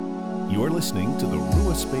You're listening to the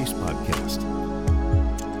Rua Space Podcast.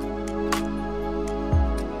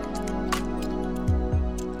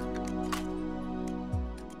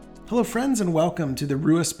 Hello, friends, and welcome to the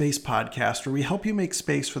Rua Space Podcast, where we help you make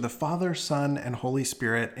space for the Father, Son, and Holy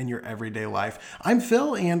Spirit in your everyday life. I'm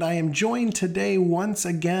Phil, and I am joined today once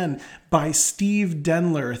again by Steve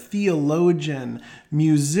Denler, theologian,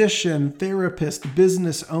 musician, therapist,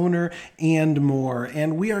 business owner, and more.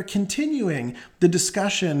 And we are continuing the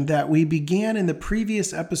discussion that we began in the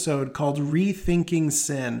previous episode called Rethinking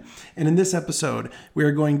Sin. And in this episode, we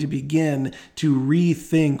are going to begin to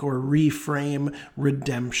rethink or reframe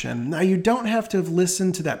redemption. Now, you don't have to have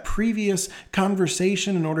listened to that previous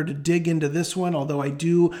conversation in order to dig into this one, although I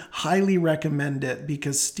do highly recommend it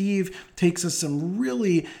because Steve takes us some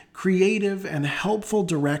really creative and helpful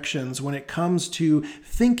directions when it comes to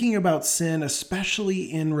thinking about sin,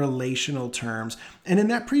 especially in relational terms. And in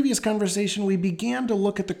that previous conversation, we began to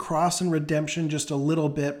look at the cross and redemption just a little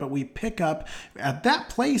bit, but we pick up at that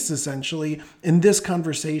place, essentially, in this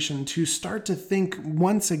conversation to start to think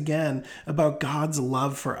once again about God's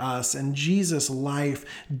love for us and Jesus' life,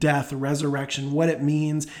 death, resurrection, what it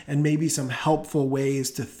means, and maybe some helpful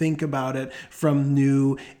ways to think about it from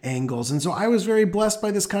new angles. And so I was very blessed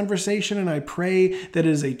by this conversation, and I pray that it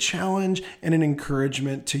is a challenge and an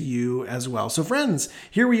encouragement to you as well. So friends,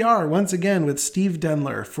 here we are once again with Steve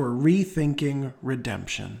Denler for Rethinking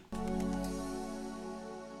Redemption.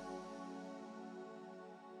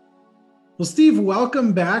 Well, Steve,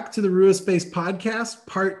 welcome back to the Rua Space Podcast,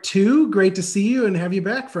 Part 2. Great to see you and have you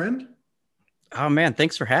back, friend. Oh, man,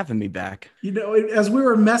 thanks for having me back. You know, as we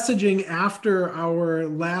were messaging after our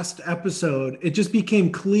last episode, it just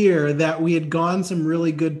became clear that we had gone some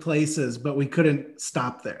really good places, but we couldn't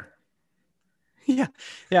stop there. Yeah.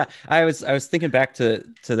 I was thinking back to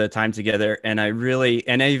the time together, and I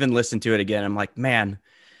even listened to it again. I'm like, man,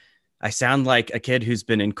 I sound like a kid who's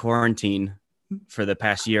been in quarantine for the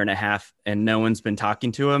past year and a half, and no one's been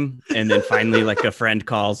talking to him. And then finally, like a friend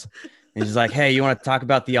calls, and he's like, hey, you want to talk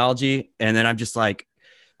about theology? And then I'm just like,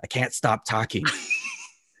 I can't stop talking.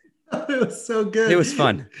 It was so good. It was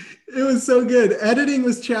fun. It was so good. Editing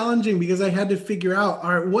was challenging because I had to figure out,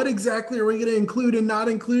 all right, what exactly are we going to include and not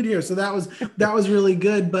include here? So that was really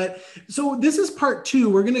good. But so this is part 2.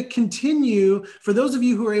 We're going to continue. For those of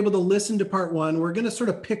you who are able to listen to part 1, we're going to sort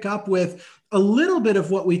of pick up with a little bit of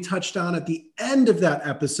what we touched on at the end of that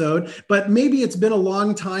episode, but maybe it's been a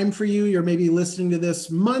long time for you. You're maybe listening to this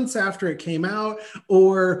months after it came out,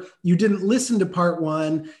 or you didn't listen to part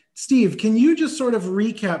 1. Steve, can you just sort of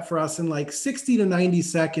recap for us in like 60 to 90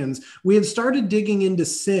 seconds? We had started digging into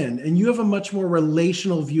sin, and you have a much more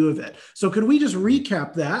relational view of it. So could we just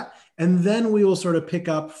recap that, and then we will sort of pick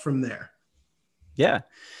up from there? Yeah.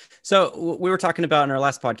 So what we were talking about in our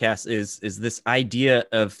last podcast is this idea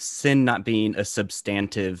of sin not being a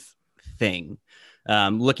substantive thing.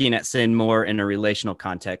 Looking at sin more in a relational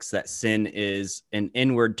context, that sin is an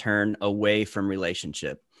inward turn away from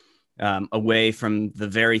relationship. Away from the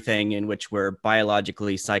very thing in which we're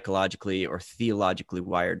biologically, psychologically, or theologically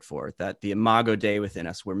wired for, that the imago Dei within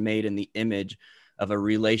us, we're made in the image of a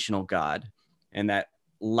relational God, and that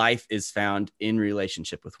life is found in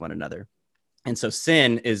relationship with one another. And so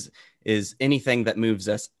sin is anything that moves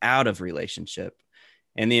us out of relationship.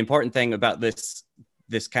 And the important thing about this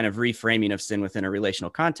kind of reframing of sin within a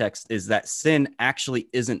relational context is that sin actually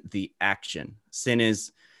isn't the action. Sin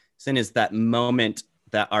is that moment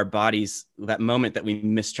that our bodies, that moment that we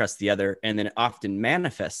mistrust the other, and then it often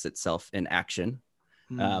manifests itself in action,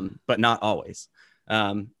 but not always.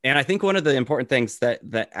 And I think one of the important things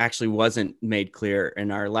that actually wasn't made clear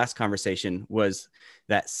in our last conversation was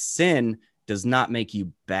that sin does not make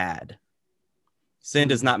you bad. Sin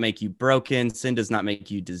does not make you broken. Sin does not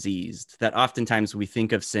make you diseased. That oftentimes we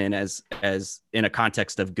think of sin as in a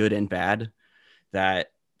context of good and bad, that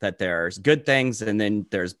there's good things and then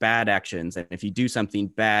there's bad actions. And if you do something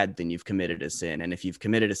bad, then you've committed a sin. And if you've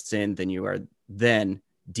committed a sin, then you are then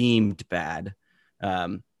deemed bad.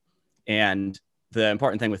 And the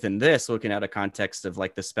important thing within this, looking at a context of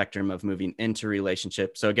like the spectrum of moving into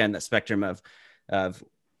relationship. So again, the spectrum of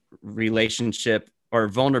relationship or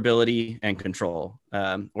vulnerability and control,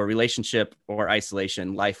 or relationship or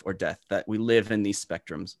isolation, life or death, that we live in these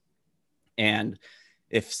spectrums. And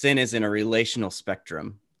if sin is in a relational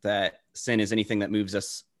spectrum, that sin is anything that moves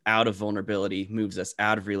us out of vulnerability, moves us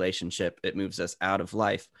out of relationship, it moves us out of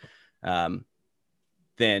life,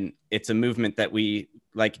 then it's a movement that we,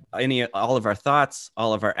 like all of our thoughts,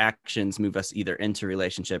 all of our actions move us either into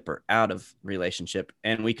relationship or out of relationship.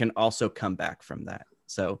 And we can also come back from that.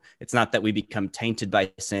 So it's not that we become tainted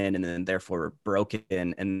by sin and then therefore broken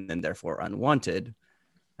and then therefore unwanted.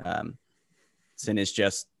 Sin is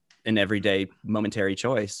just an everyday momentary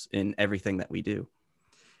choice in everything that we do.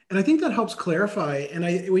 And I think that helps clarify.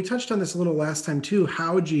 And we touched on this a little last time too,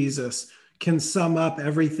 how Jesus can sum up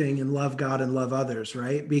everything and love God and love others,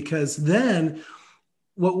 right? Because then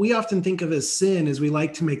what we often think of as sin is we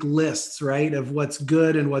like to make lists, right, of what's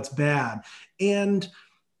good and what's bad. And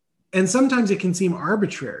sometimes it can seem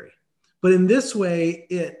arbitrary. But in this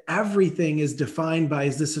way, everything is defined by,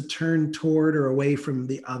 is this a turn toward or away from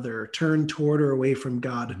the other, turn toward or away from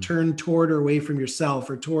God, a turn toward or away from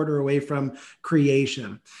yourself, or toward or away from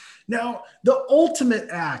creation. Now, the ultimate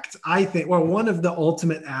act, I think, well, one of the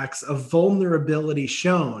ultimate acts of vulnerability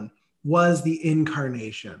shown was the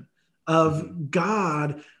incarnation of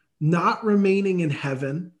God not remaining in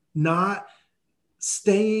heaven, not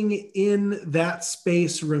staying in that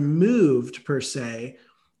space removed per se,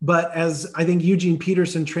 but as I think Eugene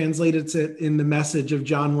Peterson translated it in the Message of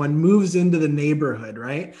John 1, moves into the neighborhood,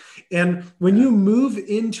 right? And when you move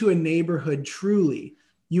into a neighborhood truly,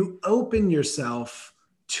 you open yourself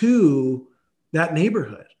to that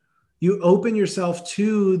neighborhood. You open yourself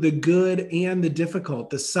to the good and the difficult,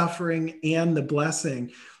 the suffering and the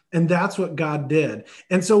blessing. And that's what God did.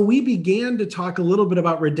 And so we began to talk a little bit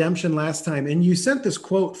about redemption last time. And you sent this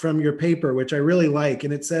quote from your paper, which I really like.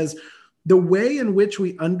 And it says, the way in which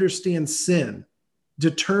we understand sin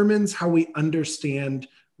determines how we understand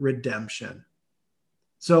redemption.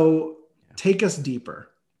 So take us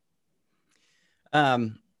deeper.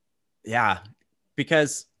 Yeah,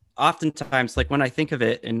 because oftentimes, like when I think of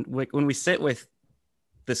it, and when we sit with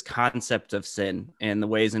this concept of sin and the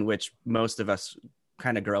ways in which most of us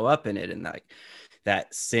kind of grow up in it, and like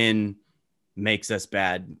that sin makes us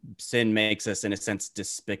bad, sin makes us in a sense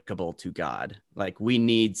despicable to God. Like we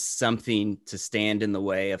need something to stand in the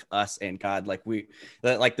way of us and God. Like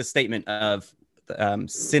the statement of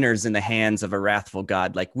sinners in the hands of a wrathful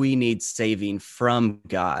God. Like we need saving from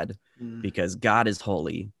God because God is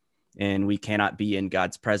holy and we cannot be in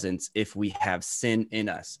God's presence if we have sin in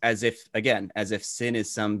us, as if sin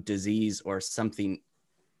is some disease or something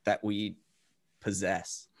that we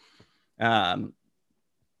possess.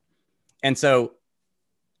 And so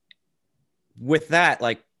with that,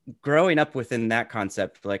 like growing up within that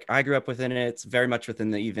concept, like I grew up within it, it's very much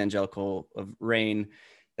within the evangelical of reign,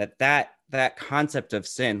 that concept of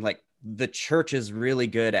sin, like the church is really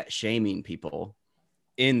good at shaming people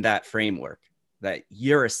in that framework, that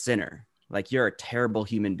you're a sinner, like you're a terrible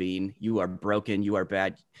human being, you are broken, you are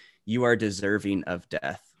bad, you are deserving of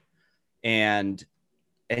death. And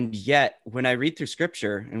yet when I read through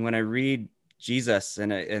scripture and when I read Jesus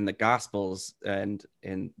and the gospels and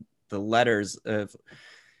the letters of,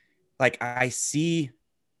 like, I see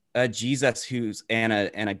a Jesus who's and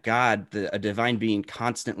a God, a divine being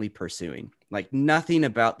constantly pursuing. Like nothing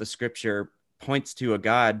about the scripture points to a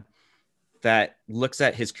God that looks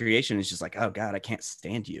at his creation and is just like, oh God, I can't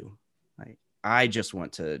stand you. Like I just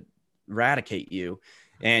want to eradicate you.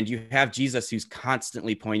 And you have Jesus who's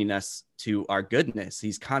constantly pointing us to our goodness.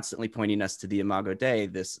 He's constantly pointing us to the Imago Dei,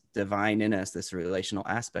 this divine in us, this relational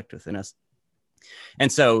aspect within us.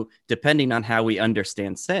 And so depending on how we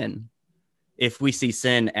understand sin, if we see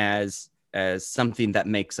sin as something that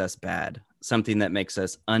makes us bad, something that makes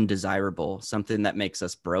us undesirable, something that makes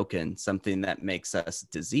us broken, something that makes us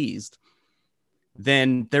diseased,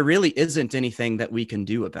 then there really isn't anything that we can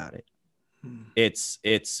do about it. It's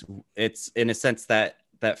in a sense that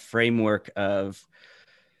framework of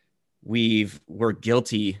we're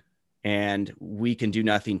guilty and we can do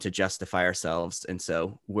nothing to justify ourselves. And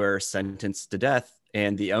so we're sentenced to death.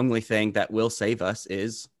 And the only thing that will save us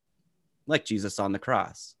is like Jesus on the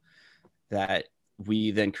cross, that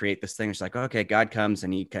we then create this thing. It's like, okay, God comes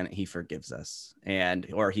and he forgives us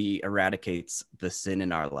or he eradicates the sin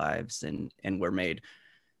in our lives and we're made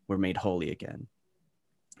holy again.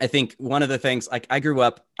 I think one of the things, like I grew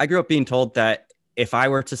up being told that if I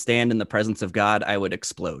were to stand in the presence of God, I would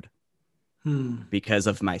explode because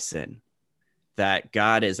of my sin, that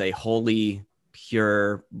God is a holy,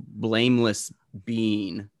 pure, blameless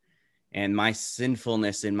being. And my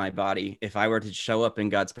sinfulness in my body, if I were to show up in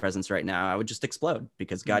God's presence right now, I would just explode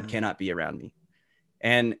because God cannot be around me.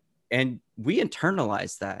 And we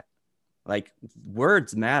internalize that. Like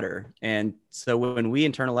words matter. And so when we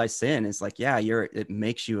internalize sin, it's like, yeah, it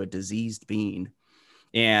makes you a diseased being.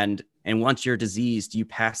 And once you're diseased, you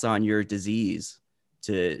pass on your disease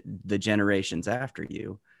to the generations after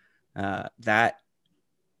you. That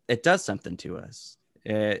it does something to us.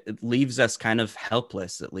 It leaves us kind of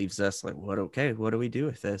helpless. It leaves us like, what do we do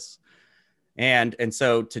with this? And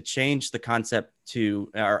so to change the concept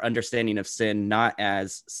to our understanding of sin, not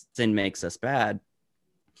as sin makes us bad,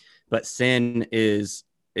 but sin is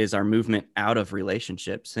is our movement out of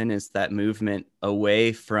relationship. Sin is that movement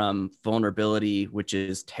away from vulnerability, which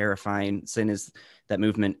is terrifying. Sin is that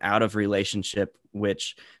movement out of relationship,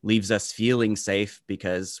 which leaves us feeling safe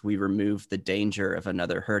because we remove the danger of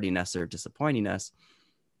another hurting us or disappointing us.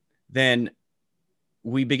 Then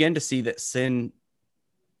we begin to see that sin,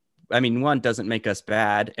 I mean, one, doesn't make us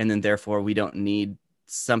bad, and then therefore we don't need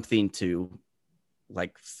something to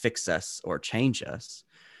like fix us or change us.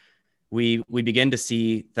 We begin to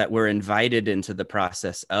see that we're invited into the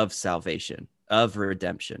process of salvation, of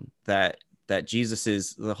redemption, that Jesus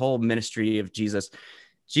is the whole ministry of Jesus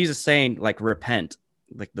saying like repent,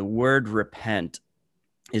 like the word repent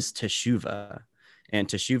is teshuvah, and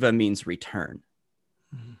teshuvah means return.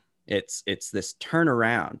 Mm-hmm. It's this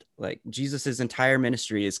turnaround. Like Jesus's entire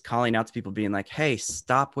ministry is calling out to people being like, hey,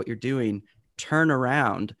 stop what you're doing, turn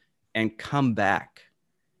around and come back.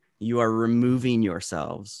 You are removing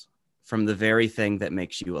yourselves from the very thing that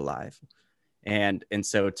makes you alive. And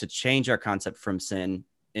so to change our concept from sin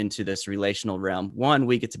into this relational realm, one,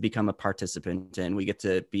 we get to become a participant, and we get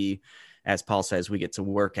to be, as Paul says, we get to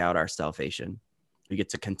work out our salvation. We get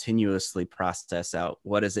to continuously process out,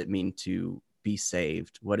 what does it mean to be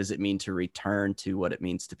saved? What does it mean to return to what it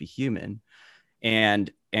means to be human?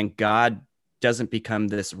 And God doesn't become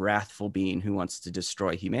this wrathful being who wants to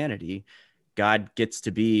destroy humanity. God gets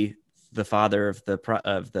to be the father of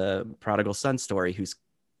the prodigal son story, who's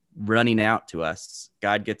running out to us.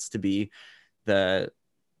 God gets to be a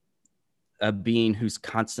being who's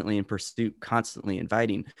constantly in pursuit, constantly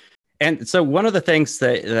inviting. And so one of the things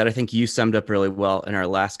that I think you summed up really well in our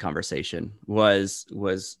last conversation was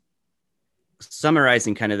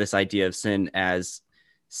summarizing kind of this idea of sin as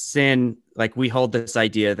sin. Like we hold this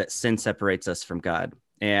idea that sin separates us from God,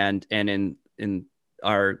 and in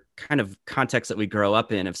our kind of context that we grow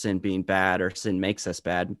up in of sin being bad or sin makes us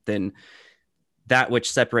bad, then that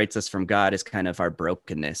which separates us from God is kind of our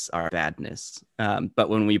brokenness, our badness. But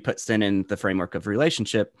when we put sin in the framework of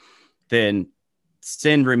relationship, then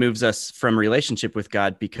sin removes us from relationship with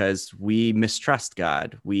God because we mistrust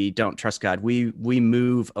God. We don't trust God. We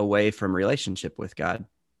move away from relationship with God.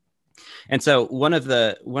 And so one of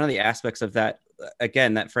the aspects of that,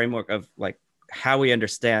 again, that framework of like how we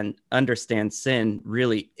understand sin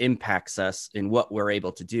really impacts us in what we're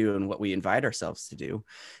able to do and what we invite ourselves to do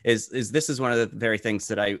is this is one of the very things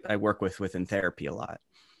that I work with in therapy a lot.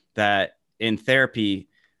 That in therapy,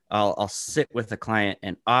 I'll sit with a client,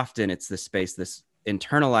 and often it's this space, this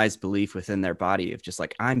internalized belief within their body of just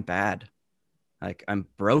like, I'm bad. Like I'm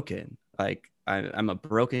broken. Like I'm a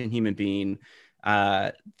broken human being.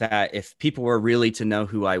 That if people were really to know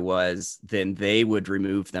who I was, then they would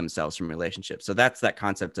remove themselves from relationships. So that's that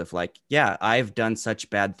concept of like, yeah, I've done such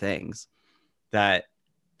bad things that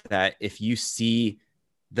if you see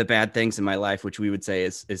the bad things in my life, which we would say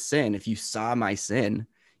is sin, if you saw my sin,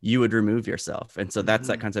 you would remove yourself. And so that's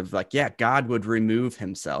that concept of like, yeah, God would remove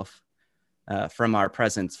himself from our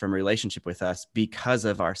presence, from relationship with us because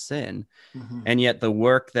of our sin. Mm-hmm. And yet the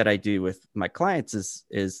work that I do with my clients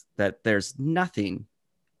is that there's nothing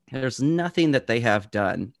that they have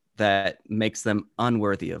done that makes them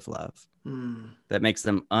unworthy of love, that makes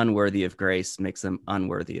them unworthy of grace, makes them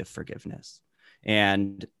unworthy of forgiveness.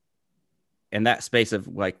 And that space of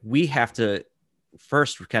like, we have to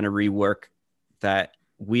first kind of rework that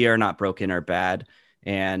we are not broken or bad,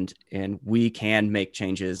 and we can make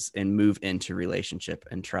changes and move into relationship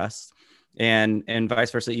and trust, and vice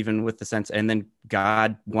versa, even with the sense, and then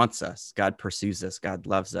God wants us, God pursues us, God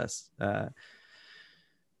loves us. As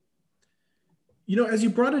you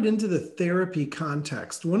brought it into the therapy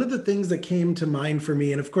context, one of the things that came to mind for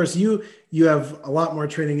me, and of course you have a lot more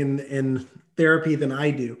training in therapy than I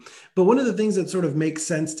do, but one of the things that sort of makes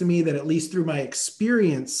sense to me, that at least through my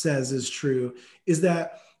experience says is true, is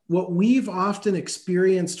that what we've often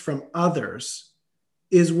experienced from others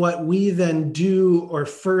is what we then do or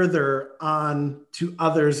further on to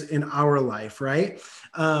others in our life, right?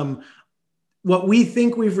 What we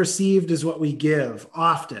think we've received is what we give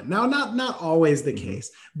often. Now, not always the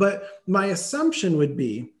case, but my assumption would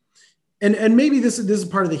be, and maybe this is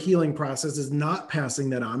part of the healing process, is not passing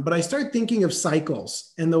that on, but I start thinking of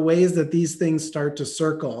cycles and the ways that these things start to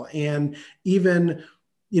circle. And even,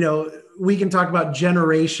 we can talk about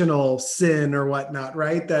generational sin or whatnot,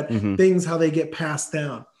 right? That things, how they get passed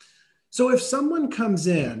down. So if someone comes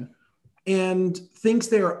in and thinks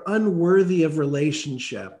they are unworthy of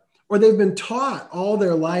relationship, or they've been taught all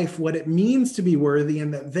their life what it means to be worthy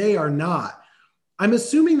and that they are not, I'm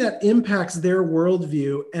assuming that impacts their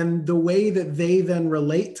worldview and the way that they then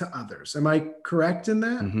relate to others. Am I correct in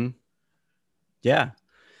that? Yeah.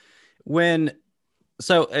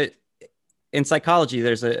 in psychology,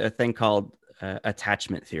 there's a thing called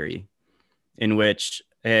attachment theory, in which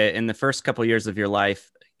in the first couple of years of your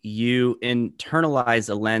life, you internalize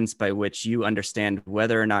a lens by which you understand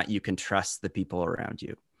whether or not you can trust the people around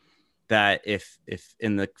you. That if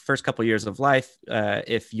in the first couple of years of life,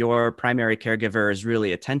 if your primary caregiver is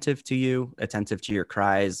really attentive to you, attentive to your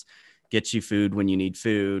cries, gets you food when you need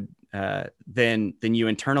food, then you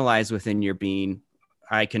internalize within your being,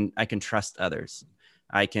 I can trust others.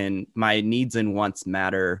 My needs and wants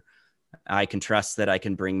matter. I can trust that I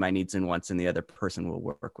can bring my needs and wants and the other person will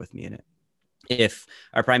work with me in it. If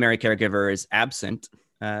our primary caregiver is absent,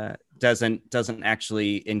 doesn't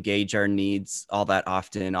actually engage our needs all that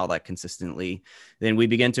often, all that consistently, then we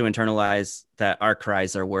begin to internalize that our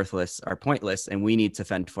cries are worthless, are pointless, and we need to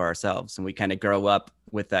fend for ourselves. And we kind of grow up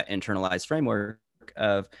with that internalized framework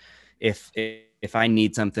of if I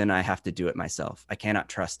need something, I have to do it myself. I cannot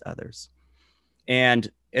trust others.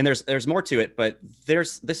 And there's more to it, but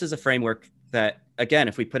this is a framework that, again,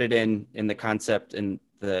 if we put it in the concept and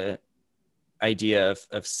the idea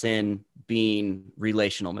of sin being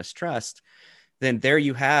relational mistrust, then there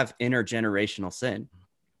you have intergenerational sin.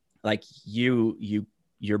 Like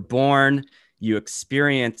you're born, you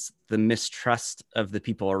experience the mistrust of the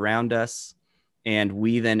people around us, and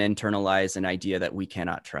we then internalize an idea that we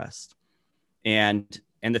cannot trust. And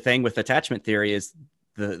the thing with attachment theory is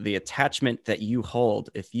the attachment that you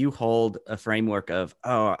hold. If you hold a framework of,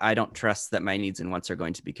 oh, I don't trust that my needs and wants are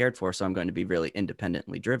going to be cared for, so I'm going to be really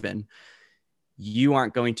independently driven, you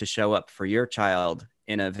aren't going to show up for your child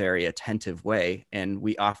in a very attentive way. And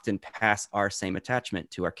we often pass our same attachment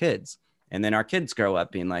to our kids. And then our kids grow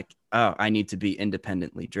up being like, oh, I need to be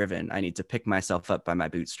independently driven. I need to pick myself up by my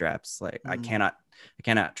bootstraps. Like I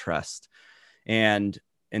cannot trust. And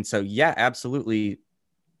so, yeah, absolutely.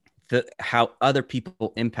 How other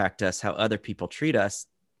people impact us, how other people treat us,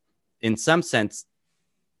 in some sense,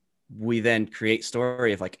 we then create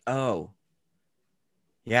story of like, oh,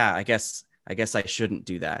 yeah, I guess I shouldn't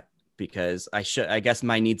do that because I guess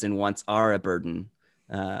my needs and wants are a burden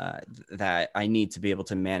that I need to be able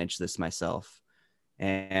to manage this myself.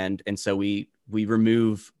 And so we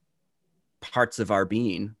remove parts of our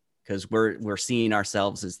being because we're seeing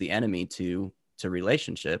ourselves as the enemy to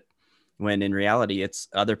relationship, when in reality it's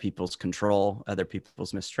other people's control, other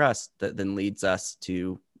people's mistrust that then leads us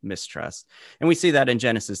to mistrust. And we see that in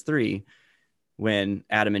Genesis 3, when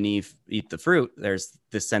Adam and Eve eat the fruit, there's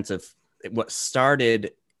this sense of what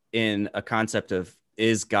started in a concept of,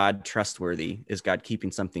 is God trustworthy? Is God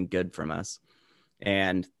keeping something good from us?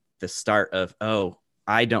 And the start of, oh,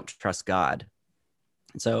 I don't trust God.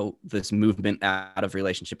 So this movement out of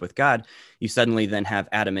relationship with God, you suddenly then have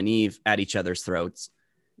Adam and Eve at each other's throats,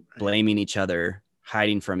 blaming each other,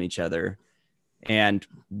 hiding from each other. And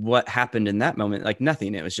what happened in that moment? Like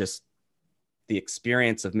nothing. It was just the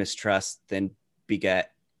experience of mistrust then begot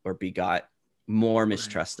more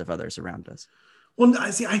mistrust of others around us.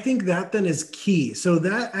 Well, see, I think that then is key. So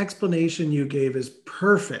that explanation you gave is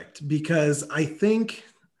perfect, because I think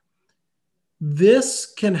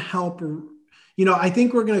this can help. I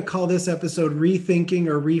think we're going to call this episode Rethinking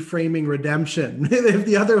or Reframing Redemption. If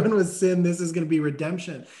the other one was sin, this is going to be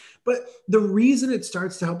redemption. But the reason it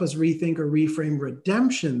starts to help us rethink or reframe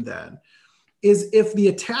redemption then is if the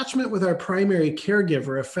attachment with our primary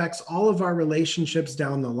caregiver affects all of our relationships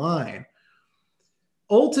down the line.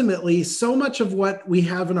 Ultimately, so much of what we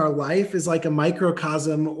have in our life is like a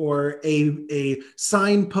microcosm or a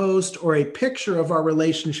signpost or a picture of our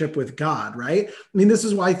relationship with God, right? I mean, this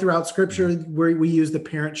is why throughout scripture, we use the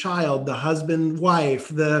parent-child, the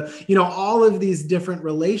husband-wife, all of these different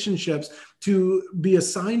relationships to be a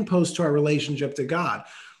signpost to our relationship to God.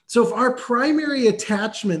 So if our primary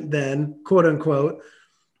attachment then, quote unquote,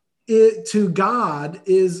 to God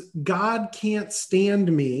is God can't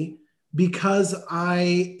stand me because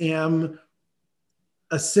I am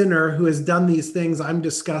a sinner who has done these things, I'm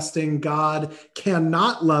disgusting, God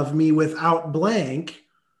cannot love me without blank,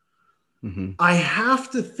 I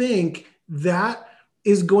have to think that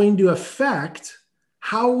is going to affect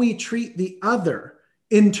how we treat the other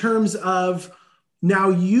in terms of, now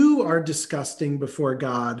you are disgusting before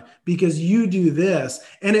God because you do this.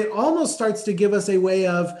 And it almost starts to give us a way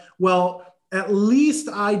of, well, at least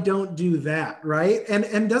I don't do that, right?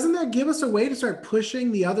 And doesn't that give us a way to start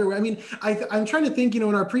pushing the other way? I mean, I'm trying to think, in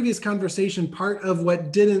our previous conversation, part of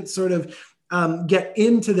what didn't sort of get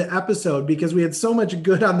into the episode, because we had so much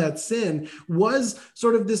good on that sin, was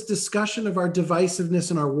sort of this discussion of our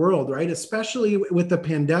divisiveness in our world, right? Especially with the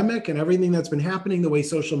pandemic and everything that's been happening, the way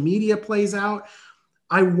social media plays out.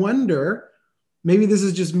 I wonder, maybe this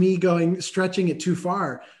is just me stretching it too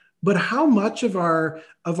far, But how much of our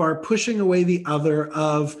pushing away the other,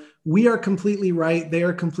 of we are completely right, they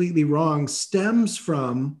are completely wrong, stems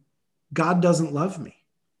from God doesn't love me.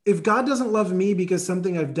 If God doesn't love me because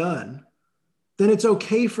something I've done, then it's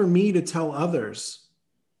okay for me to tell others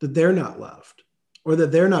that they're not loved, or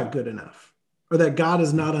that they're not good enough, or that God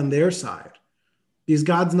is not on their side. Because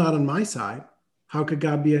God's not on my side. How could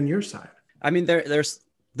God be on your side? I mean,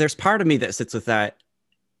 there's part of me that sits with that.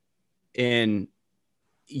 In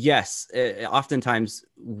yes, oftentimes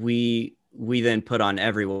we then put on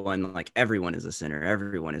everyone, like everyone is a sinner,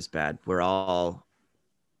 everyone is bad, we're all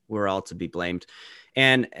to be blamed,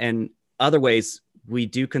 and other ways we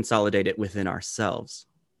do consolidate it within ourselves.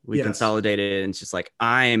 We Yes. consolidate it, and it's just like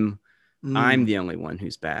I'm the only one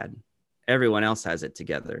who's bad. Everyone else has it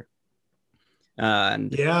together.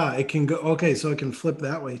 And yeah, it can go. Okay, so it can flip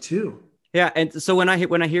that way too. yeah, and so when I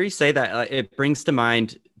hear you say that, it brings to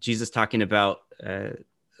mind Jesus talking about a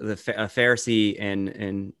Pharisee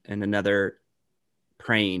and another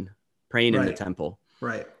praying in the temple,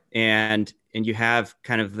 right? And you have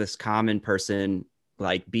kind of this common person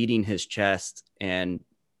like beating his chest and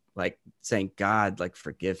like saying, God, like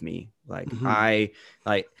forgive me, like I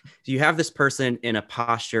like. You have this person in a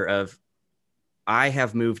posture of, I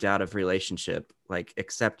have moved out of relationship, like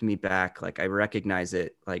accept me back, like I recognize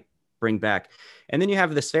it, like bring back. And then you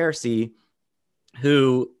have this Pharisee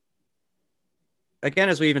who, again,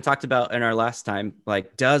 as we even talked about in our last time,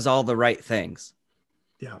 like does all the right things.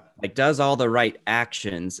 Yeah. Like does all the right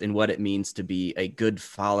actions in what it means to be a good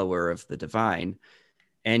follower of the divine,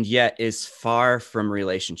 and yet is far from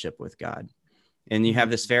relationship with God. And you have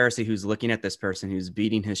this Pharisee who's looking at this person who's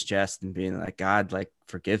beating his chest and being like, God, like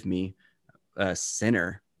forgive me, a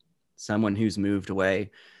sinner, someone who's moved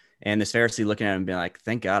away. And this Pharisee looking at him and being like,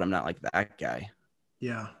 thank God I'm not like that guy.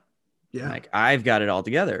 Yeah. Yeah. Like I've got it all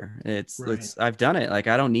together. It's I've done it. Like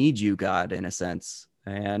I don't need you, God, in a sense.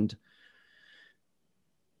 And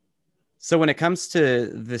so when it comes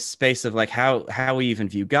to this space of like how we even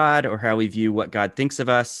view God, or how we view what God thinks of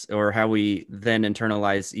us, or how we then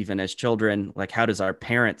internalize even as children, like how does our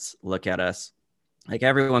parents look at us? Like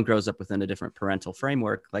everyone grows up within a different parental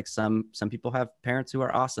framework. Like some people have parents who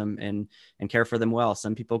are awesome and care for them well.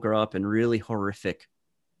 Some people grow up in really horrific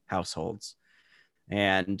households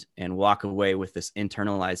and walk away with this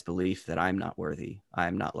internalized belief that I'm not worthy,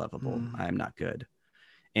 I'm not lovable, I'm not good.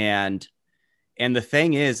 And the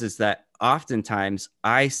thing is that oftentimes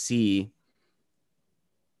I see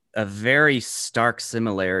a very stark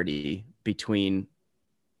similarity between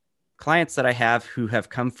clients that I have who have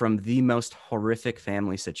come from the most horrific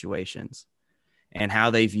family situations and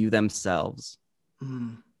how they view themselves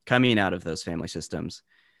coming out of those family systems,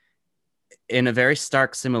 in a very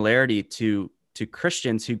stark similarity to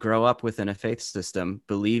Christians who grow up within a faith system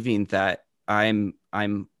believing that I'm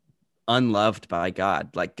unloved by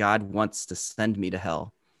God, like God wants to send me to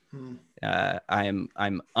hell.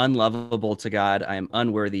 I'm unlovable to God. I am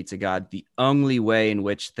unworthy to God. The only way in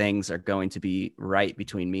which things are going to be right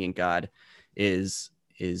between me and God is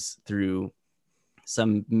through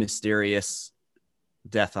some mysterious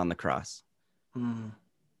death on the cross.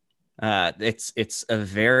 It's a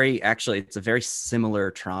very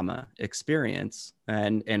similar trauma experience,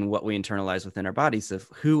 and what we internalize within our bodies of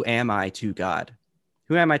who am I to God,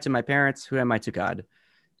 who am I to my parents, who am I to God,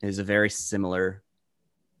 is a very similar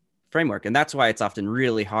framework. And that's why it's often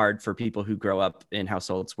really hard for people who grow up in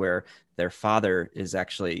households where their father is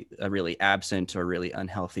actually a really absent or really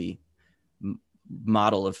unhealthy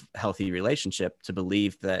model of healthy relationship to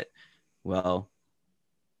believe that, well,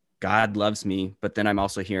 God loves me, but then I'm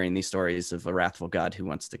also hearing these stories of a wrathful God who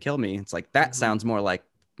wants to kill me. It's like, that sounds more like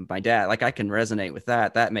my dad. Like I can resonate with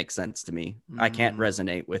that. That makes sense to me. I can't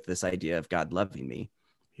resonate with this idea of God loving me.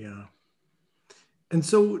 Yeah. And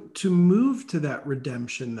so to move to that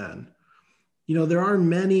redemption, then, there are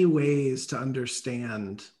many ways to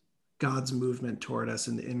understand God's movement toward us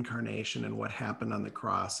in the incarnation and what happened on the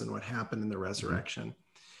cross and what happened in the resurrection.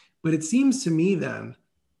 But it seems to me then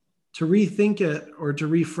to rethink it or to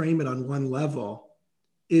reframe it on one level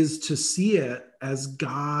is to see it as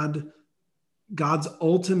God's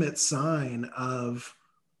ultimate sign of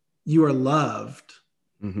you are loved,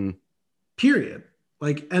 period.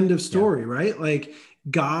 Like end of story, right? Like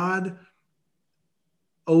God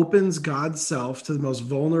opens God's self to the most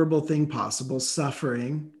vulnerable thing possible,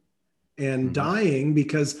 suffering and dying,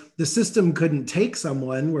 because the system couldn't take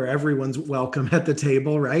someone where everyone's welcome at the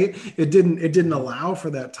table, right? It didn't allow for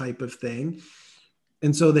that type of thing.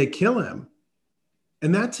 And so they kill him.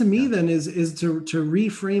 And that to me then is to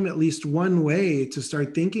reframe at least one way to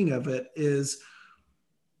start thinking of it is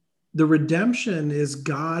The redemption is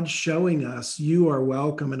God showing us you are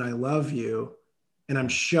welcome and I love you. And I'm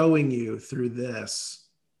showing you through this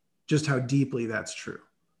just how deeply that's true.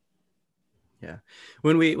 Yeah.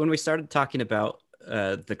 When we started talking about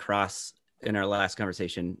the cross in our last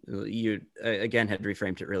conversation, you again had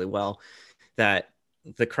reframed it really well, that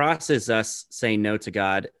the cross is us saying no to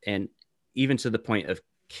God, and even to the point of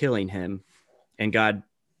killing him, and God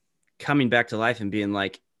coming back to life and being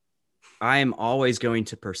like, I am always going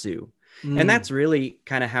to pursue. And that's really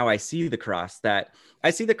kind of how I see the cross, that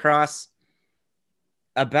I see the cross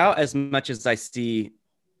about as much as I see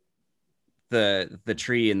the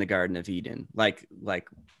tree in the Garden of Eden. Like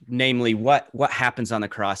namely what happens on the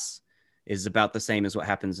cross is about the same as what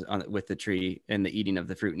happens with the tree and the eating of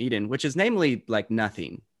the fruit in Eden, which is namely like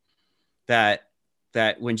nothing. That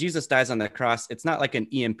when Jesus dies on the cross, it's not like an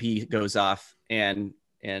EMP goes off and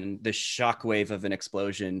the shockwave of an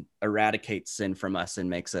explosion eradicates sin from us and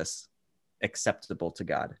makes us acceptable to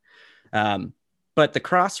God. But the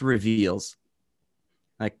cross reveals,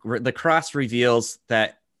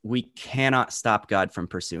 that we cannot stop God from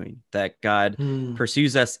pursuing, that God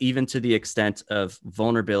pursues us even to the extent of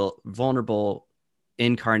vulnerable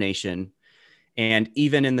incarnation. And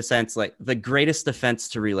even in the sense, like the greatest offense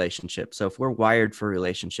to relationship. So if we're wired for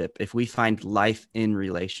relationship, if we find life in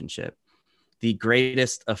relationship, the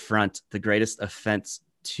greatest affront, the greatest offense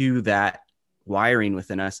to that wiring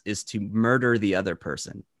within us is to murder the other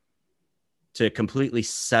person, to completely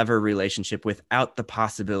sever relationship without the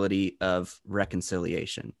possibility of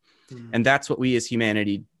reconciliation. And that's what we as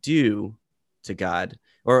humanity do to God,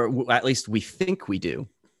 or at least we think we do,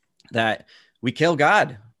 that we kill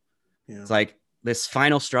God. Yeah. It's like this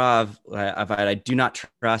final straw of I do not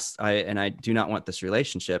trust, and I do not want this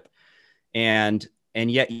relationship. And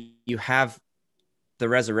yet you have the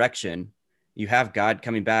resurrection, you have God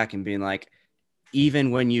coming back and being like, even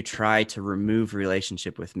when you try to remove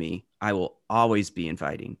relationship with me, I will always be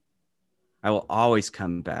inviting. I will always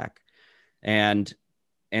come back. And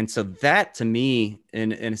so that, to me,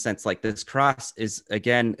 in a sense, like this cross is,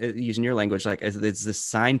 again, using your language, like it's this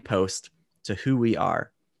signpost to who we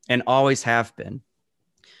are and always have been.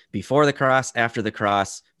 Before the cross, after the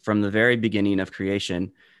cross, from the very beginning of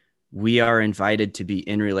creation, we are invited to be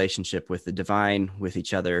in relationship with the divine, with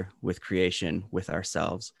each other, with creation, with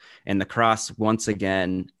ourselves. And the cross, once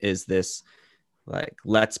again, is this, like,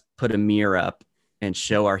 let's put a mirror up and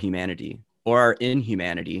show our humanity or our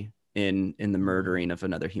inhumanity in the murdering of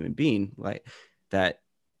another human being. Like that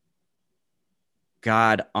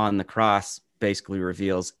God on the cross basically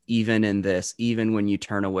reveals, even in this, even when you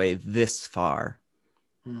turn away this far,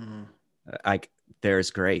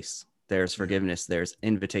 there's grace. There's forgiveness, there's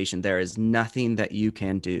invitation. There is nothing that you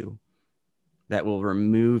can do that will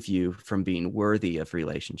remove you from being worthy of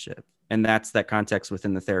relationship. And that's that context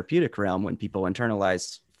within the therapeutic realm. When people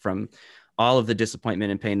internalize from all of the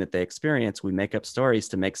disappointment and pain that they experience, we make up stories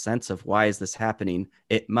to make sense of, why is this happening?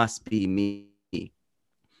 It must be me.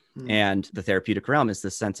 And the therapeutic realm is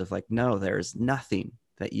this sense of like, no, there's nothing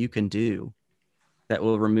that you can do that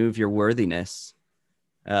will remove your worthiness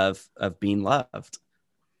of being loved.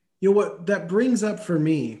 You know what that brings up for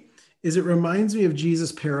me is, it reminds me of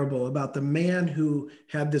Jesus' parable about the man who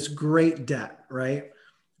had this great debt, right?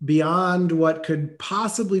 Beyond what could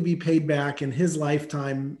possibly be paid back in his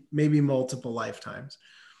lifetime, maybe multiple lifetimes.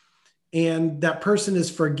 And that person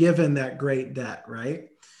is forgiven that great debt, right?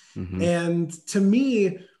 Mm-hmm. And to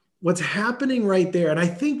me, what's happening right there, and I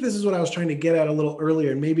think this is what I was trying to get at a little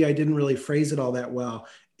earlier, and maybe I didn't really phrase it all that well,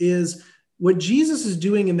 is what Jesus is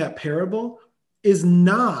doing in that parable is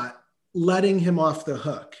not letting him off the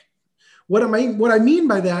hook. What I mean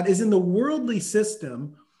by that is, in the worldly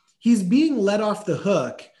system, he's being let off the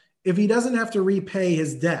hook if he doesn't have to repay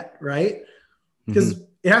his debt, right? Because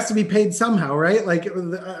it has to be paid somehow, right? Like,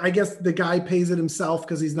 I guess the guy pays it himself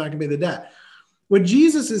because he's not going to pay the debt. What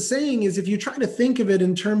Jesus is saying is, if you try to think of it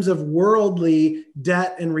in terms of worldly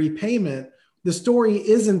debt and repayment, the story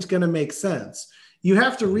isn't going to make sense. You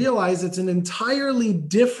have to realize it's an entirely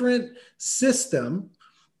different system.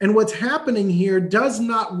 And what's happening here does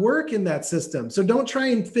not work in that system. So don't try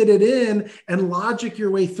and fit it in and logic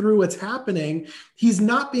your way through what's happening. He's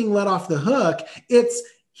not being let off the hook.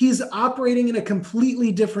 He's operating in a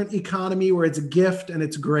completely different economy where it's gift and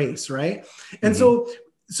it's grace, right? And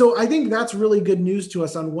so I think that's really good news to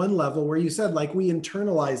us on one level, where you said, like, we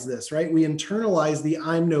internalize this, right? We internalize the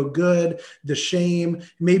I'm no good, the shame,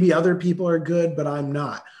 maybe other people are good, but I'm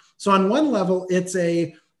not. So on one level,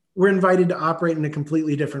 we're invited to operate in a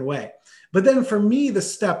completely different way. But then for me, the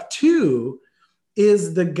step two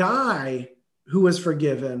is, the guy who was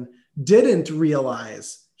forgiven didn't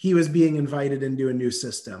realize he was being invited into a new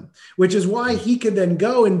system, which is why he could then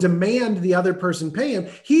go and demand the other person pay him.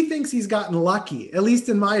 He thinks he's gotten lucky, at least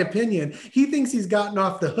in my opinion. He thinks he's gotten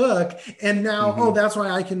off the hook. And now, oh, that's why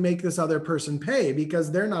I can make this other person pay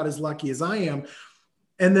because they're not as lucky as I am.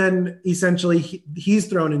 And then essentially he's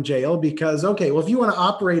thrown in jail because, okay, well, if you want to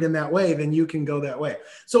operate in that way, then you can go that way.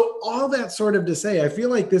 So all that sort of to say, I feel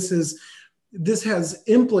like this has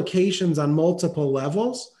implications on multiple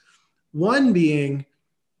levels. One being,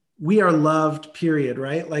 we are loved, period,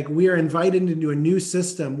 right? Like we are invited into a new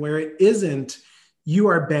system where it isn't you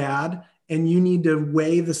are bad and you need to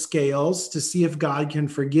weigh the scales to see if God can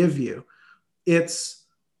forgive you. It's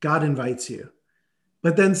God invites you.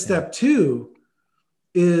 But then step two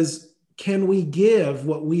is, can we give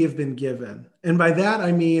what we have been given? And by that,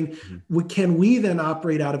 I mean, can we then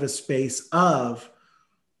operate out of a space of,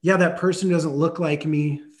 yeah, that person doesn't look like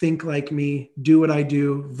me, think like me, do what I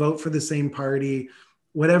do, vote for the same party,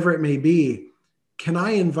 whatever it may be. Can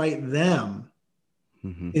I invite them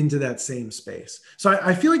into that same space? So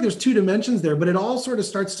I feel like there's two dimensions there, but it all sort of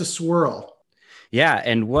starts to swirl. Yeah.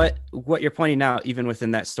 And what you're pointing out, even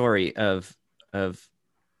within that story of a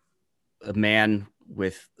man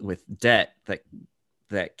with debt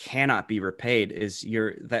that cannot be repaid, is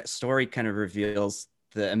that story kind of reveals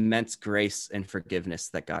the immense grace and forgiveness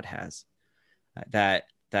that God has, that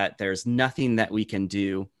there's nothing that we can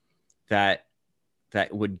do that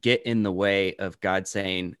would get in the way of God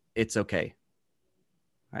saying, it's okay.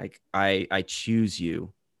 Like I choose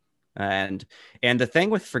you. And the thing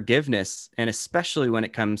with forgiveness, and especially when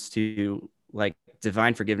it comes to like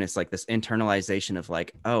divine forgiveness, like this internalization of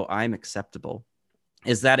like, oh, I'm acceptable,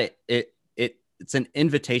 is that it's an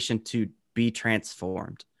invitation to be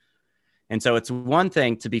transformed. And so it's one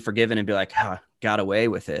thing to be forgiven and be like, oh, got away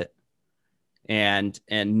with it, and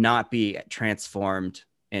not be transformed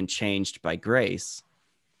and changed by grace.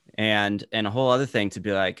 And a whole other thing to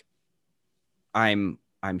be like, I'm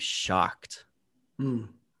shocked.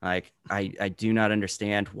 Like, I do not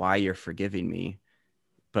understand why you're forgiving me,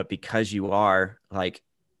 but because you are, like,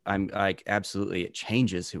 I'm like, absolutely, it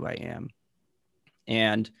changes who I am.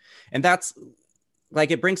 And that's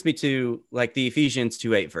like, it brings me to like the Ephesians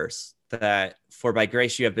 2:8 verse, that for by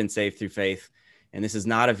grace you have been saved through faith, and this is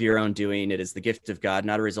not of your own doing, it is the gift of God,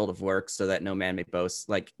 not a result of works, so that no man may boast.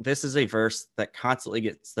 Like, this is a verse that constantly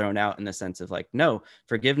gets thrown out in the sense of like, no,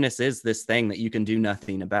 forgiveness is this thing that you can do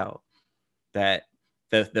nothing about. That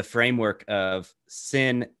the framework of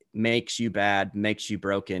sin makes you bad, makes you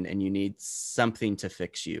broken, and you need something to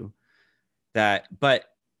fix you. But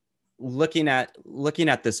looking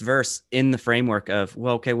at this verse in the framework of,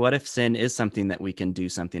 well, okay, what if sin is something that we can do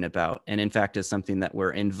something about, and in fact is something that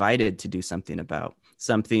we're invited to do something about,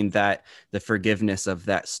 something that the forgiveness of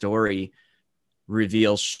that story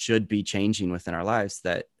reveals should be changing within our lives.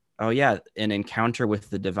 That, oh yeah, an encounter with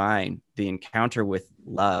the divine, the encounter with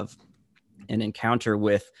love, an encounter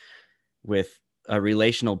with a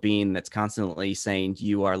relational being that's constantly saying,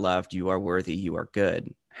 you are loved, you are worthy, you are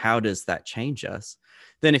good. How does that change us?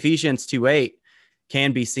 Then Ephesians 2:8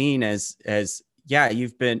 can be seen as, yeah,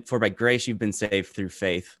 for by grace you've been saved through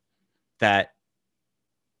faith. That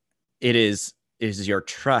it is your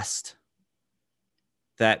trust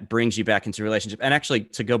that brings you back into relationship. And actually,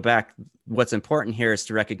 to go back, what's important here is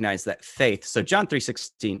to recognize that faith. So John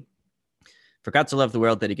 3:16, for God so loved the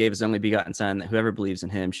world that he gave his only begotten son, that whoever believes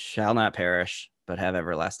in him shall not perish, but have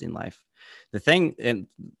everlasting life. The thing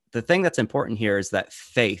that's important here is that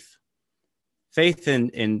faith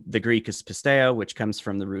in the Greek is pisteo, which comes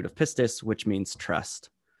from the root of pistis, which means trust.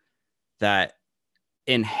 That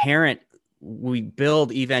we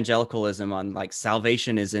build evangelicalism on like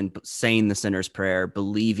salvation is in saying the sinner's prayer,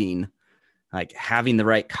 believing, like having the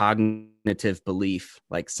right cognitive belief,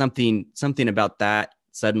 like something about that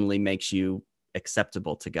suddenly makes you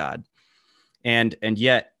acceptable to God. And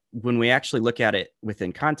yet, when we actually look at it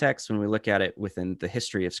within context, when we look at it within the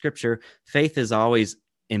history of Scripture, faith is always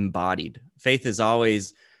embodied. Faith is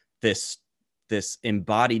always this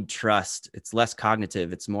embodied trust. It's less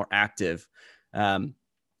cognitive. It's more active.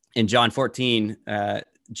 In John 14,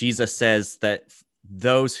 Jesus says that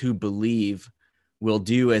those who believe will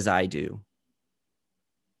do as I do.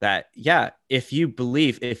 That, yeah, if you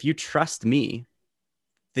believe, if you trust me,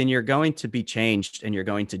 then you're going to be changed and you're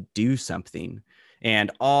going to do something.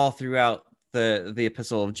 And all throughout the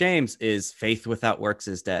epistle of James is faith without works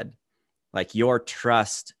is dead. Like, your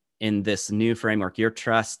trust in this new framework, your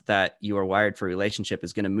trust that you are wired for relationship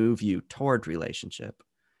is going to move you toward relationship.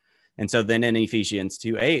 And so then in Ephesians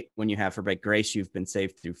 2:8, when you have, for by grace you've been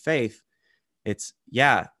saved through faith, it's,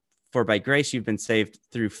 yeah, for by grace you've been saved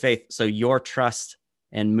through faith. So your trust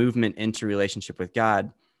and movement into relationship with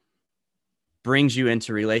God brings you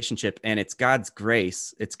into relationship, and it's God's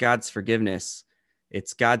grace, it's God's forgiveness,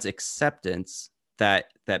 it's God's acceptance that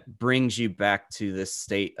brings you back to this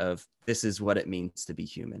state of, this is what it means to be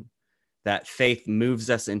human. That faith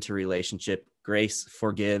moves us into relationship, grace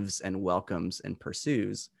forgives and welcomes and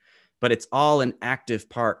pursues, but it's all an active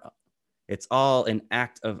part. It's all an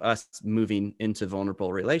act of us moving into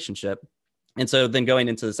vulnerable relationship. And so then going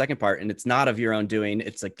into the second part, and it's not of your own doing,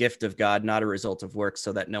 it's a gift of God, not a result of works,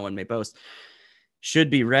 so that no one may boast,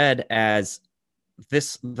 should be read as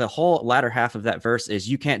this. The whole latter half of that verse is,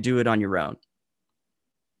 you can't do it on your own.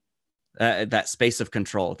 That space of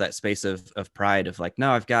control, that space of pride of like,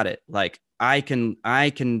 no, I've got it. Like I can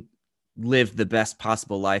live the best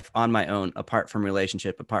possible life on my own, apart from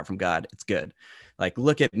relationship, apart from God. It's good. Like,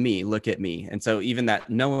 look at me. And so even that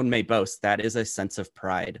no one may boast, that is a sense of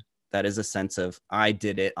pride. That is a sense of, I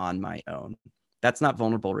did it on my own. That's not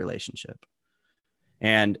vulnerable relationship.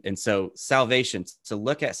 And so salvation, to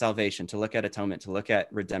look at salvation, to look at atonement, to look at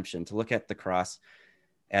redemption, to look at the cross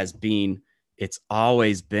as being, it's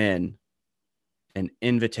always been an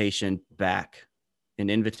invitation back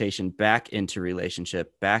into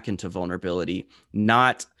relationship, back into vulnerability,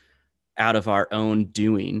 not out of our own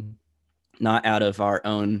doing, not out of our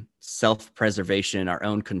own self-preservation, our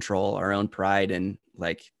own control, our own pride. And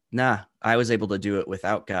like, nah, I was able to do it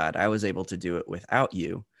without God. I was able to do it without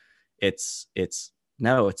you. It's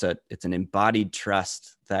an embodied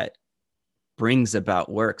trust that brings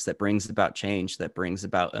about works, that brings about change, that brings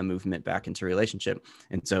about a movement back into relationship.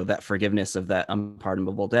 And so that forgiveness of that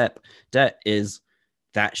unpardonable debt is,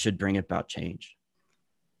 that should bring about change.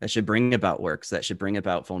 That should bring about works. That should bring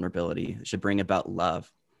about vulnerability. It should bring about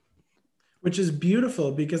love. Which is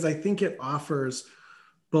beautiful, because I think it offers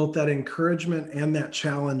both that encouragement and that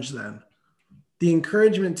challenge then. The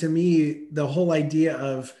encouragement to me, the whole idea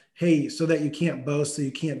of, hey, so that you can't boast, so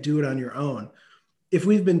you can't do it on your own. If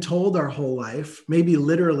we've been told our whole life, maybe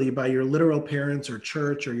literally by your literal parents or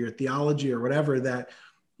church or your theology or whatever, that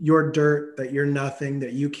you're dirt, that you're nothing,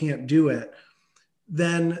 that you can't do it,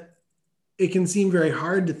 then it can seem very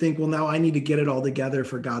hard to think, well, now I need to get it all together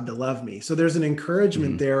for God to love me. So there's an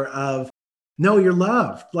encouragement there of, no, you're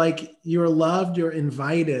loved. Like, you're loved, you're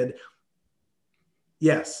invited.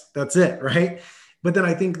 Yes, that's it, right? But then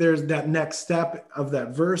I think there's that next step of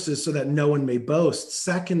that verse is, so that no one may boast.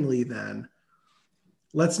 Secondly, then,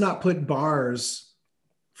 let's not put bars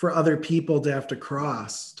for other people to have to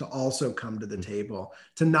cross to also come to the table,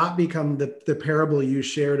 to not become the parable you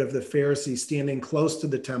shared of the Pharisee standing close to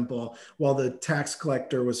the temple while the tax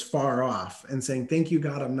collector was far off and saying, thank you,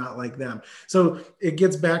 God, I'm not like them. So it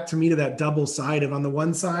gets back to me to that double side of, on the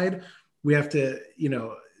one side, we have to,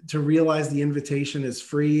 to realize the invitation is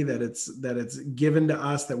free, that it's given to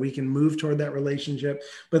us, that we can move toward that relationship.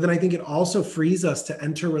 But then I think it also frees us to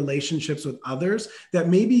enter relationships with others that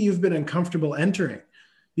maybe you've been uncomfortable entering,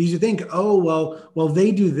 because you think, oh, well,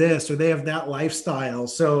 they do this or they have that lifestyle.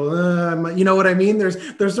 So, you know what I mean?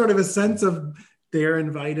 There's sort of a sense of they're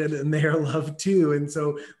invited and they're loved too. And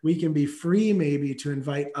so we can be free maybe to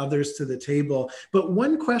invite others to the table. But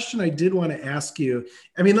one question I did want to ask you,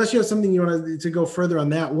 I mean, unless you have something you want to go further on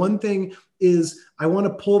that, one thing is I want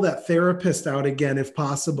to pull that therapist out again, if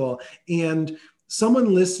possible. And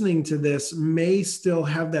someone listening to this may still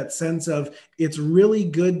have that sense of, it's really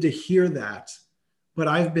good to hear that, but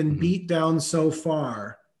I've been beat down so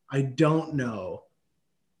far, I don't know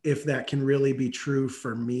if that can really be true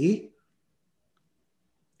for me.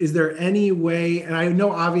 Is there any way, and I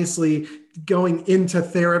know obviously going into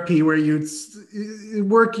therapy where you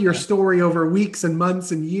work your story over weeks and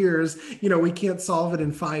months and years, we can't solve it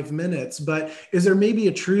in 5 minutes, but is there maybe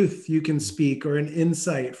a truth you can speak or an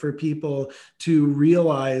insight for people to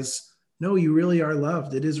realize, no, you really are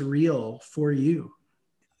loved. It is real for you.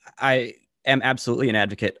 I am absolutely an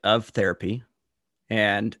advocate of therapy.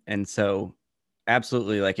 And so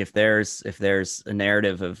absolutely, like if there's a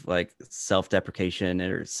narrative of like self-deprecation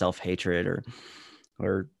or self-hatred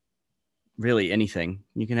or really anything,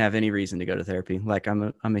 you can have any reason to go to therapy. Like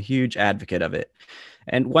I'm a huge advocate of it.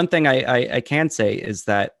 And one thing I can say is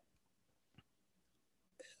that,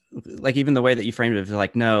 like, even the way that you framed it,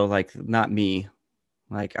 like, no, like not me,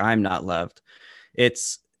 like I'm not loved.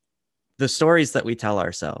 It's the stories that we tell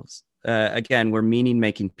ourselves. Again, we're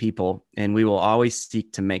meaning-making people, and we will always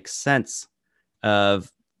seek to make sense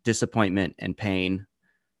of disappointment and pain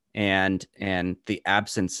and the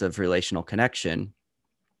absence of relational connection,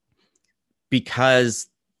 because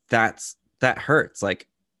that hurts. Like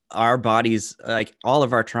our bodies, like all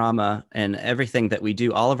of our trauma and everything that we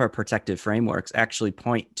do, all of our protective frameworks actually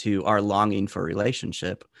point to our longing for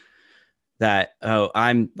relationship. That, oh,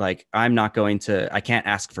 I can't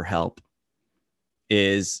ask for help.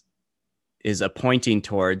 is a pointing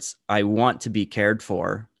towards, I want to be cared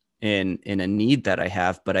for in a need that I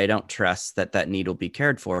have, but I don't trust that need will be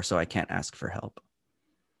cared for, so I can't ask for help.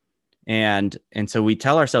 And so we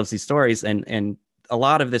tell ourselves these stories, and a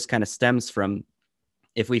lot of this kind of stems from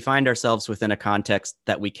if we find ourselves within a context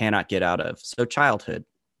that we cannot get out of. So childhood,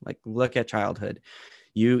 like look at childhood.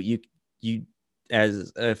 You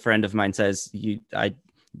as a friend of mine says,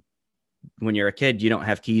 when you're a kid, you don't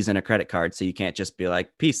have keys and a credit card, so you can't just be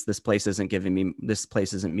like, peace, this place isn't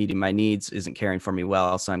meeting my needs, isn't caring for me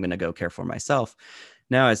well, so I'm going to go care for myself.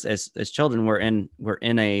 Now, as children, we're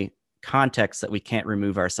in a context that we can't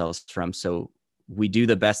remove ourselves from, so we do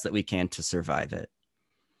the best that we can to survive it.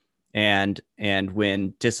 And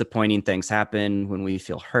when disappointing things happen, when we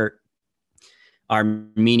feel hurt, our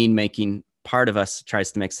meaning making part of us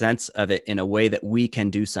tries to make sense of it in a way that we can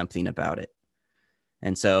do something about it.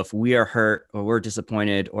 And so if we are hurt or we're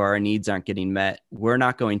disappointed or our needs aren't getting met, we're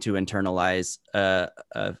not going to internalize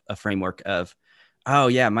a framework of, oh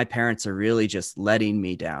yeah, my parents are really just letting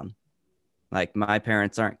me down. Like my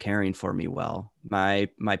parents aren't caring for me well. My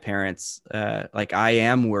parents, like I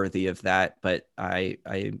am worthy of that, but I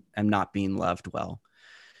am not being loved well.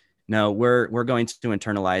 No, we're going to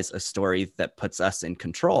internalize a story that puts us in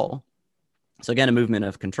control. So again, a movement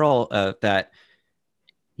of control that,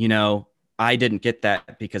 I didn't get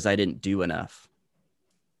that because I didn't do enough.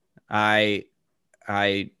 I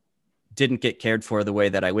didn't get cared for the way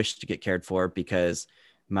that I wished to get cared for because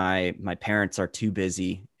my parents are too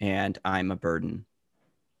busy and I'm a burden.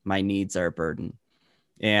 My needs are a burden.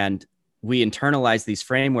 And we internalize these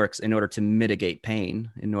frameworks in order to mitigate pain,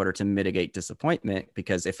 in order to mitigate disappointment,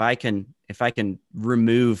 because if I can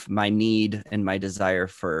remove my need and my desire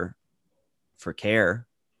for care,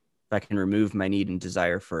 if I can remove my need and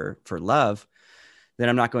desire for love, then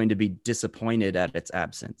I'm not going to be disappointed at its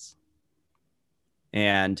absence.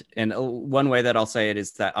 And one way that I'll say it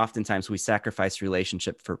is that oftentimes we sacrifice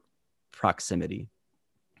relationship for proximity,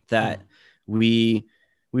 that we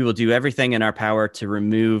will do everything in our power to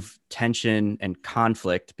remove tension and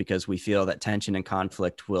conflict because we feel that tension and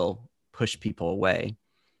conflict will push people away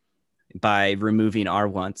by removing our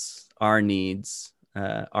wants, our needs,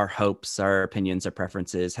 our hopes, our opinions, our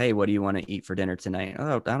preferences. Hey, what do you want to eat for dinner tonight?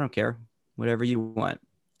 Oh, I don't care. Whatever you want.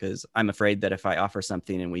 Because I'm afraid that if I offer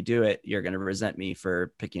something and we do it, you're going to resent me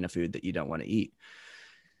for picking a food that you don't want to eat.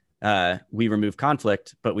 We remove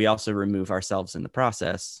conflict, but we also remove ourselves in the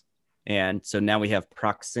process. And so now we have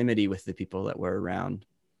proximity with the people that we're around,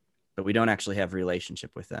 but we don't actually have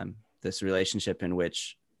relationship with them. This relationship in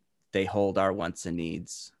which they hold our wants and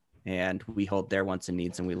needs and we hold their wants and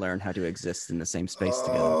needs, and we learn how to exist in the same space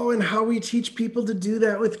together. Oh, and how we teach people to do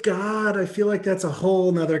that with God. I feel like that's a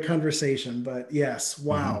whole nother conversation, but yes.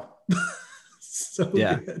 Wow. Mm-hmm. So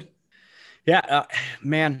good. Yeah,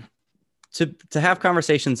 man, to have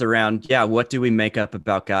conversations around, what do we make up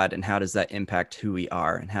about God and how does that impact who we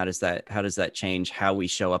are? And how does that change how we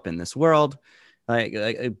show up in this world? Like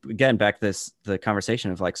again, back to the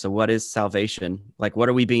conversation of like, so what is salvation? Like, what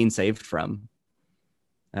are we being saved from?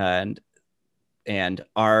 And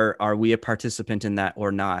are we a participant in that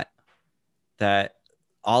or not? That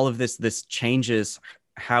all of this changes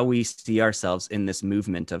how we see ourselves in this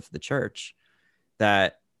movement of the church.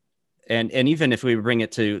 That and even if we bring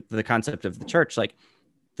it to the concept of the church, like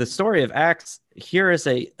the story of Acts, here is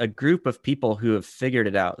a group of people who have figured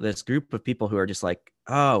it out. This group of people who are just like,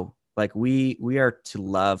 oh, like we are to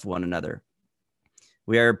love one another.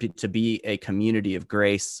 We are to be a community of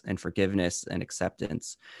grace and forgiveness and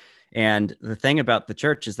acceptance. And the thing about the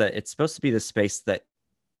church is that it's supposed to be the space that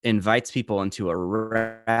invites people into a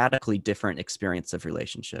radically different experience of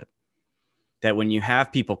relationship. That when you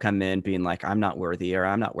have people come in being like, I'm not worthy, or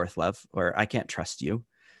I'm not worth love, or I can't trust you,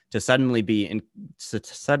 to suddenly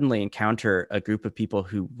encounter a group of people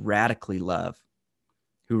who radically love,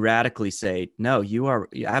 who radically say, no, you're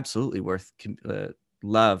absolutely worth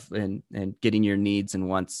love and getting your needs and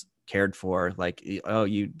wants cared for. Like, oh,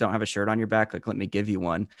 you don't have a shirt on your back? Like, let me give you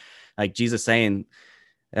one. Like Jesus saying,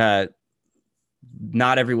 not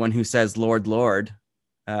everyone who says, Lord, Lord,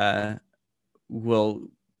 will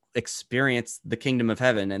experience the kingdom of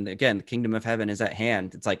heaven. And again, the kingdom of heaven is at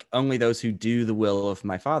hand. It's like only those who do the will of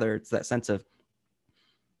my Father. It's that sense of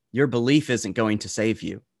your belief isn't going to save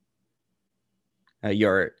you.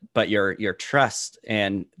 Your trust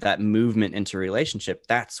and that movement into relationship,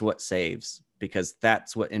 that's what saves, because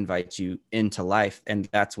that's what invites you into life, and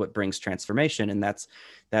that's what brings transformation. And that's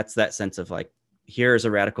that sense of like, here's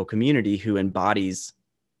a radical community who embodies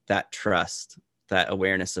that trust, that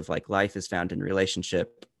awareness of like life is found in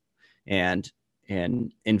relationship, and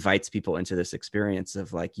invites people into this experience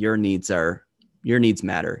of like, your needs are your needs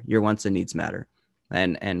matter. Your wants and needs matter.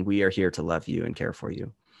 And we are here to love you and care for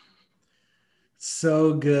you.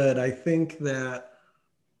 So good. I think that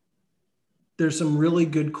there's some really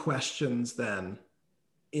good questions then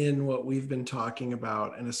in what we've been talking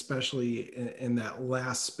about, and especially in that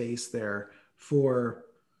last space there.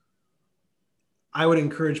 I would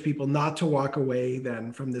encourage people not to walk away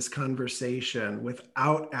then from this conversation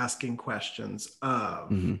without asking questions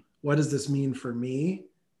of what does this mean for me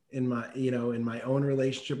in my own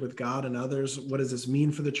relationship with God and others? What does this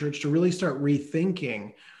mean for the church? To really start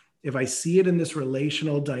rethinking, if I see it in this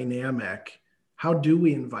relational dynamic, how do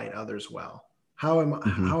we invite others well? How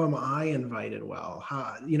am I invited well?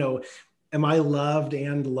 How, am I loved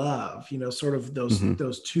and love? Sort of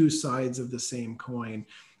those two sides of the same coin.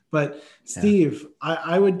 But Steve,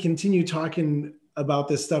 I would continue talking about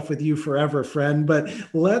this stuff with you forever, friend, but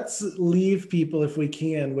let's leave people, if we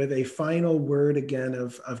can, with a final word again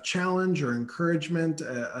of challenge or encouragement,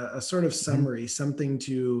 a sort of summary, something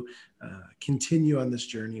to continue on this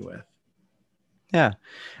journey with. Yeah,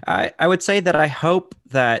 I would say that I hope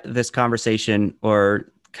that this conversation,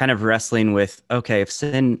 or kind of wrestling with, okay, if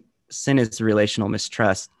sin is relational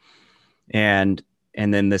mistrust, and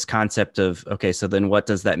then this concept of, okay, so then what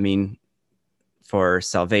does that mean for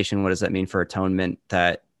salvation? What does that mean for atonement?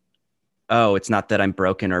 That, oh, it's not that I'm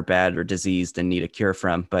broken or bad or diseased and need a cure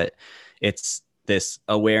from, but it's this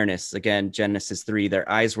awareness. Again, Genesis 3, their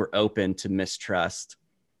eyes were open to mistrust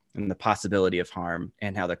and the possibility of harm,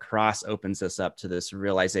 and how the cross opens us up to this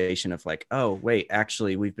realization of like, oh, wait,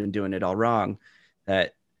 actually, we've been doing it all wrong,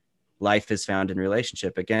 that life is found in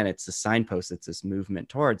relationship. Again, it's a signpost. It's this movement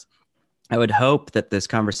towards. I would hope that this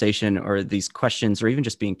conversation, or these questions, or even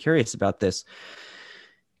just being curious about this,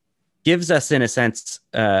 gives us, in a sense,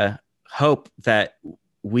 hope that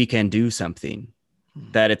we can do something,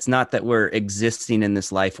 that it's not that we're existing in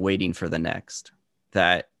this life waiting for the next,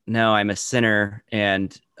 that no, I'm a sinner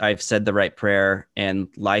and I've said the right prayer and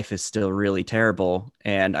life is still really terrible.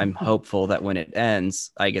 And I'm hopeful that when it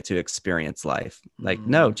ends, I get to experience life. Like,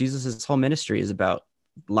 no, Jesus's whole ministry is about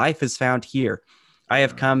life is found here. I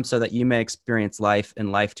have come so that you may experience life,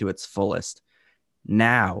 and life to its fullest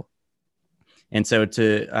now. And so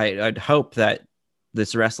I'd hope that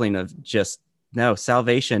this wrestling of just, no,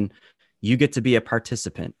 salvation, you get to be a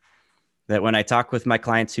participant. That when I talk with my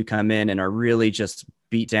clients who come in and are really just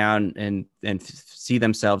beat down and see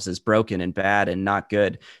themselves as broken and bad and not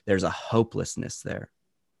good, there's a hopelessness there.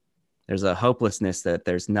 There's a hopelessness that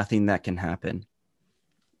there's nothing that can happen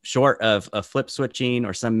short of a flip switching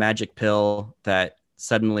or some magic pill that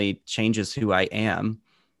suddenly changes who I am.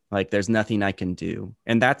 Like, there's nothing I can do.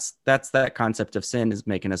 And that's that concept of sin is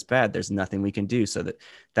making us bad. There's nothing we can do. So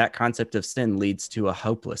that concept of sin leads to a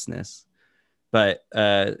hopelessness. But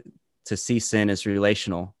to see sin as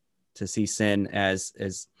relational, to see sin as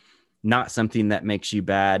not something that makes you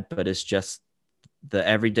bad, but is just the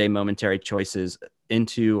everyday momentary choices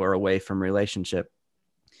into or away from relationship.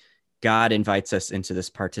 God invites us into this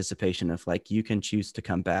participation of like, you can choose to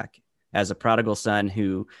come back. As a prodigal son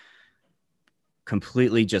who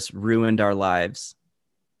completely just ruined our lives,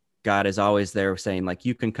 God is always there saying like,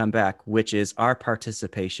 you can come back, which is our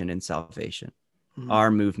participation in salvation, our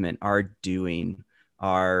movement, our doing,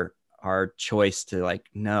 our choice to like,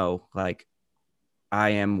 no, like, I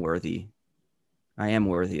am worthy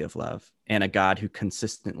of love, and a God who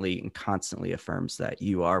consistently and constantly affirms that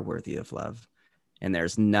you are worthy of love. And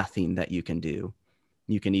there's nothing that you can do.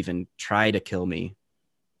 You can even try to kill me,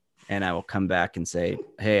 and I will come back and say,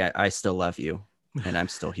 hey, I still love you, and I'm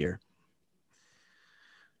still here.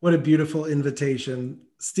 What a beautiful invitation.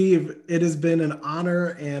 Steve, it has been an honor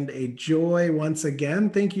and a joy once again.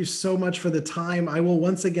 Thank you so much for the time. I will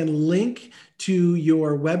once again link to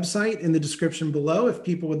your website in the description below if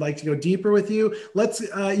people would like to go deeper with you.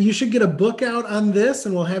 You should get a book out on this,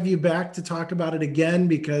 and we'll have you back to talk about it again,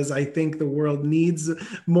 because I think the world needs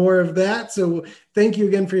more of that. So thank you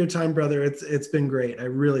again for your time, brother. It's been great. I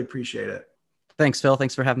really appreciate it. Thanks, Phil.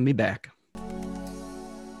 Thanks for having me back.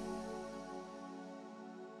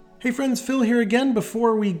 Hey friends, Phil here again.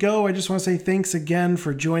 Before we go, I just want to say thanks again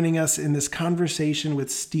for joining us in this conversation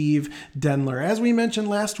with Steve Denler. As we mentioned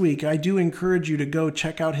last week, I do encourage you to go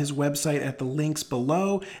check out his website at the links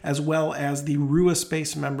below, as well as the Rua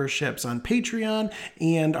Space memberships on Patreon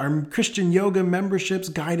and our Christian yoga memberships,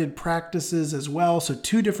 guided practices as well. So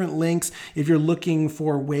 2 different links if you're looking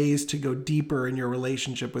for ways to go deeper in your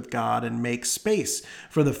relationship with God and make space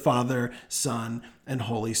for the Father, Son, and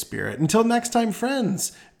Holy Spirit. Until next time,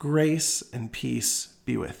 friends, grace and peace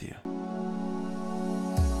be with you.